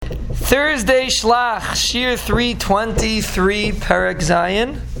Thursday Shlach, Shir 323, Perek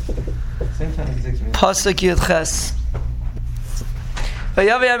Zayin, Pasuk Yud Ches.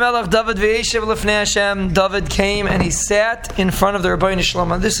 David came and he sat in front of the Rabbeinu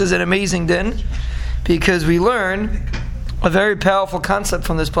Shalom. This is an amazing din because we learn a very powerful concept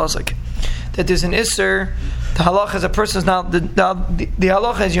from this pasuk, that there's an isser. The halacha is a person's not the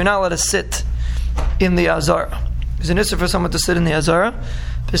halacha is you're not allowed to sit in the azara. There's an isser for someone to sit in the azara.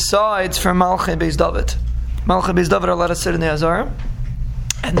 Besides for Malchei Beis David, Malchei Beis David are allowed to sit in the azara,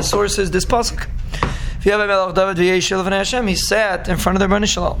 and the source is this pasuk. He sat in front of the Rabbeinu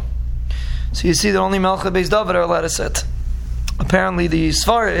Shalom. So you see that only Malchei Beis David are allowed to sit. Apparently the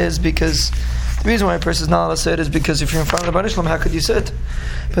svara is because the reason why a person is not allowed to sit is because if you're in front of the Rabbeinu Shalom, how could you sit?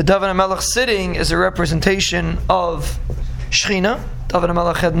 But David HaMelech sitting is a representation of Shechina. David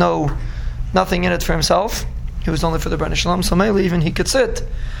HaMelech had nothing in it for himself. It was only for the Rabbeinu Shalom. So maybe even he could sit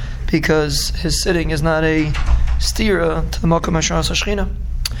because his sitting is not a stira to the Makom Hashanah Shechina.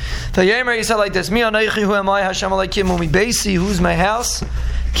 The Yemer, he said like this: Mi anaychi, who am I? Hashem Elokim, Umi Beisi, who's my house?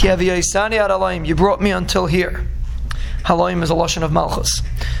 Ki aviyasani ad halayim, you brought me until here. Halayim is a lashon of Malchus.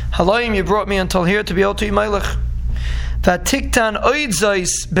 Halayim, you brought me until here to be able to eat Melech. Vatiktan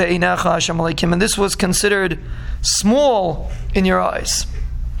oidzais be'inacha Hashem Elokim, and this was considered small in your eyes.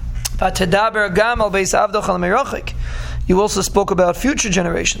 Vatedaber gam al beis avdoch al merachik, you also spoke about future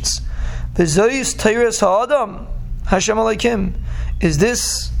generations. V'zois teiras ha'adam Hashem Elokim, is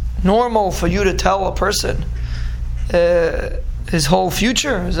this normal for you to tell a person his whole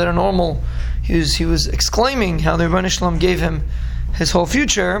future? Is that a normal? He was exclaiming how the Rebbeinu Shalom gave him his whole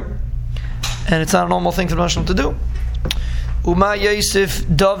future, and it's not a normal thing for the Rebbeinu Shalom to do. Uma Yosef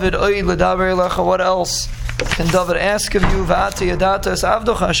David oy ledaber elecha. What else can David ask of you? V'ata yadata es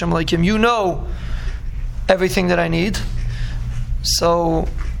avdocha Hashem Elokim. You know everything that I need. So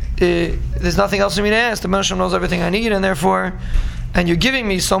there's nothing else for me to ask. The Rebbeinu Shalom knows everything I need, and therefore, and you're giving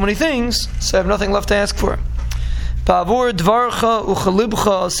me so many things, so I have nothing left to ask for. In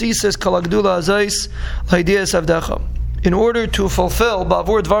order to fulfill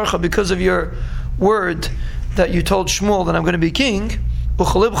ba'avur dvarcha, because of your word that you told Shmuel that I'm going to be king,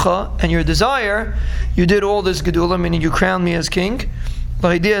 and your desire, you did all this gedula, meaning you crowned me as king,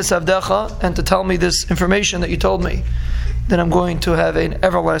 and to tell me this information that you told me, that I'm going to have an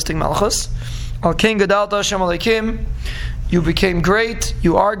everlasting malchus. Al king gadalta Hashem Elokim, you became great,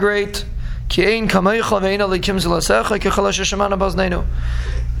 you are great. I've come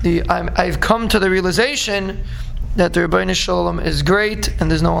to the realization that the Rebbeinu Shalom is great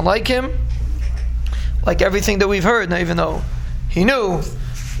and there's no one like him. Like everything that we've heard, now even though he knew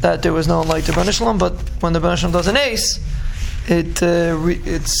that there was no one like the Rebbeinu Shalom, but when the Rebbeinu Shalom does an ace, it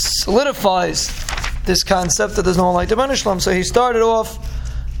solidifies this concept that there's no one like the Rebbeinu Shalom. So he started off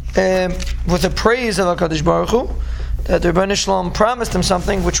with the praise of HaKadosh Baruch Hu, that the Rebbeinu Shalom promised him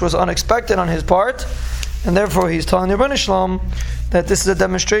something which was unexpected on his part, and therefore he's telling the Rebbeinu Shalom that this is a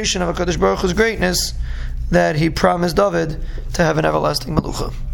demonstration of HaKadosh Baruch Hu's greatness, that he promised David to have an everlasting Melucha.